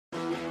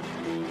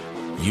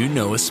You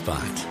know a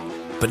spot,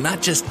 but not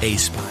just a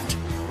spot,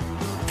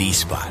 the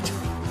spot.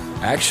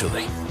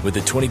 Actually, with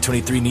the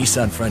 2023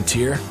 Nissan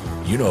Frontier,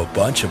 you know a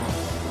bunch of them.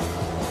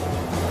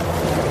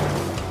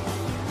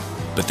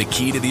 But the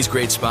key to these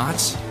great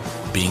spots?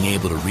 Being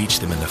able to reach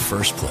them in the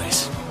first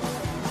place.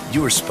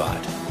 Your spot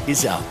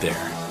is out there.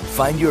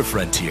 Find your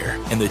Frontier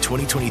in the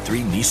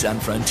 2023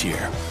 Nissan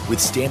Frontier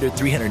with standard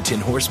 310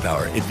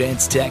 horsepower,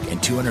 advanced tech,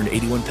 and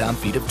 281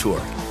 pound-feet of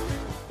torque.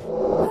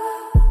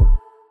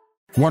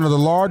 One of the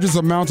largest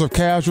amounts of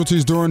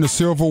casualties during the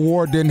Civil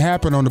War didn't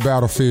happen on the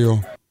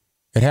battlefield.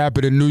 It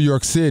happened in New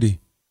York City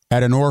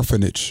at an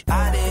orphanage.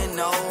 I didn't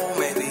know,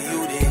 maybe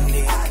you didn't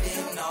need. I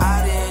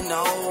didn't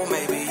know,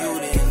 maybe you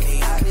didn't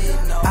need.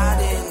 I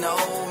didn't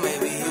know,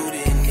 maybe you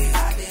didn't need.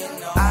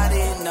 I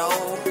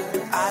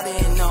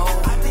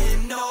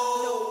didn't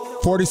know.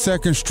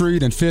 42nd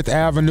Street and 5th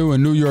Avenue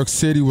in New York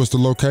City was the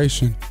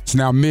location. It's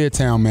now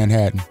Midtown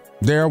Manhattan.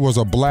 There was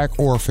a black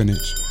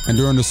orphanage. And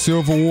during the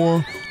Civil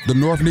War, the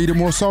North needed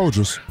more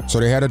soldiers, so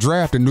they had a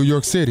draft in New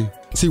York City.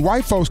 See,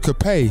 white folks could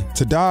pay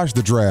to dodge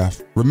the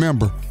draft.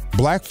 Remember,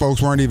 black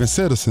folks weren't even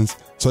citizens,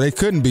 so they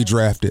couldn't be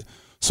drafted.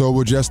 So it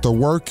was just the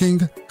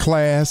working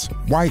class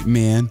white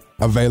men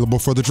available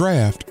for the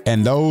draft.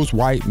 And those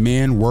white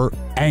men were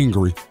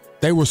angry.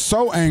 They were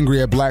so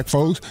angry at black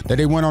folks that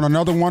they went on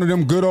another one of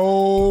them good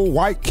old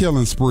white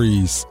killing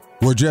sprees,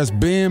 where just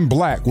being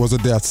black was a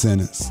death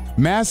sentence.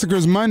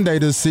 Massacres Monday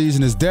this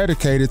season is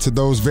dedicated to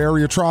those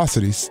very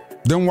atrocities.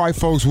 Them white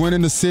folks went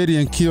in the city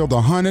and killed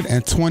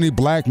 120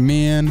 black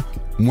men,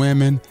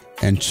 women,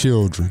 and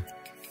children.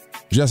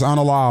 Just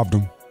unalived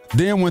them.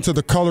 Then went to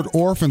the colored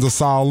orphans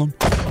asylum,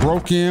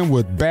 broke in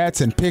with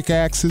bats and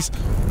pickaxes,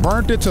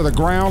 burnt it to the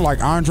ground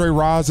like Andre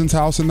Risen's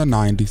house in the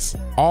 90s.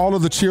 All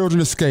of the children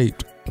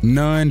escaped.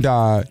 None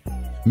died.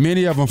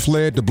 Many of them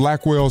fled to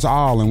Blackwell's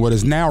Island, what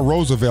is now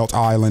Roosevelt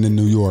Island in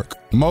New York.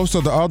 Most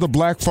of the other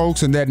black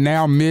folks in that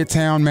now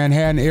Midtown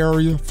Manhattan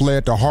area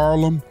fled to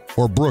Harlem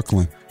or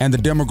Brooklyn, and the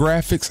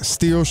demographics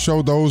still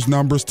show those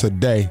numbers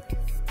today.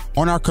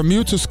 On our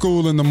commute to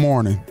school in the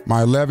morning,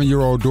 my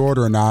 11-year-old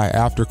daughter and I,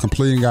 after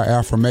completing our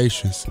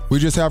affirmations, we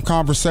just have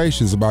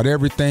conversations about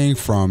everything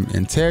from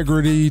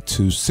integrity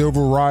to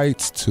civil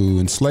rights to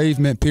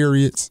enslavement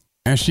periods.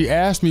 And she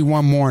asked me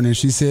one morning,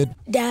 she said,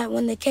 Dad,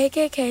 when the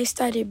KKK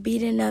started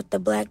beating up the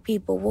black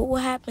people, what will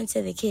happen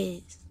to the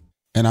kids?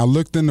 And I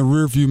looked in the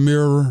rearview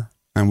mirror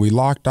and we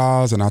locked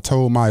eyes, and I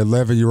told my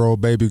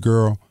 11-year-old baby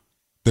girl,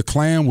 the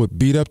Klan would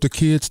beat up the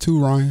kids too,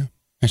 Ryan.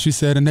 And she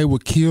said, and they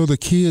would kill the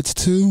kids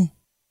too?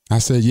 I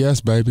said, yes,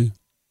 baby.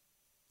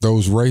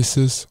 Those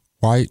racist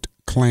white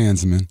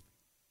Klansmen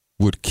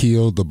would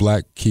kill the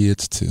black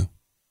kids too.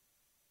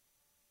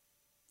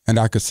 And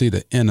I could see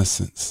the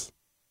innocence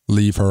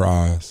leave her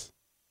eyes.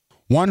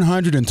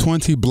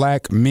 120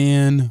 black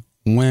men,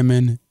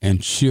 women,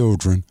 and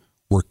children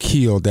were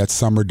killed that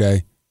summer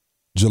day,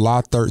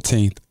 July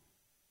 13th,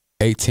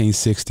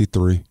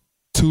 1863.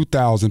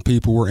 2,000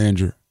 people were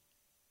injured.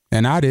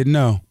 And I didn't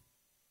know.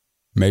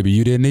 Maybe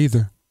you didn't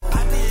either.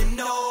 I didn't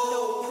know.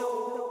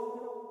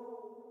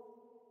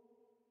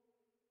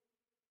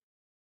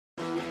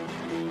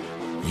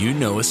 You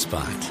know a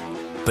spot,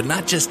 but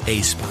not just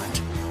a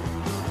spot,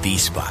 the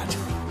spot.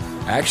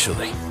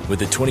 Actually, with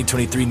the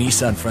 2023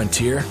 Nissan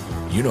Frontier,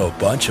 you know a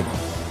bunch of them.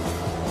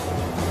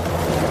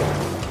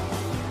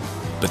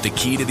 But the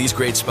key to these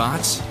great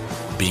spots?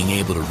 Being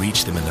able to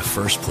reach them in the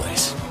first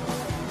place.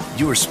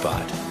 Your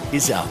spot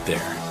is out there.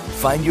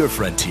 Find your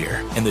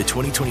Frontier in the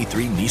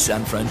 2023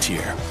 Nissan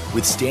Frontier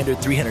with standard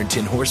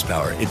 310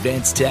 horsepower,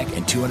 advanced tech,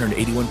 and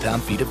 281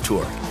 pound-feet of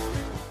torque.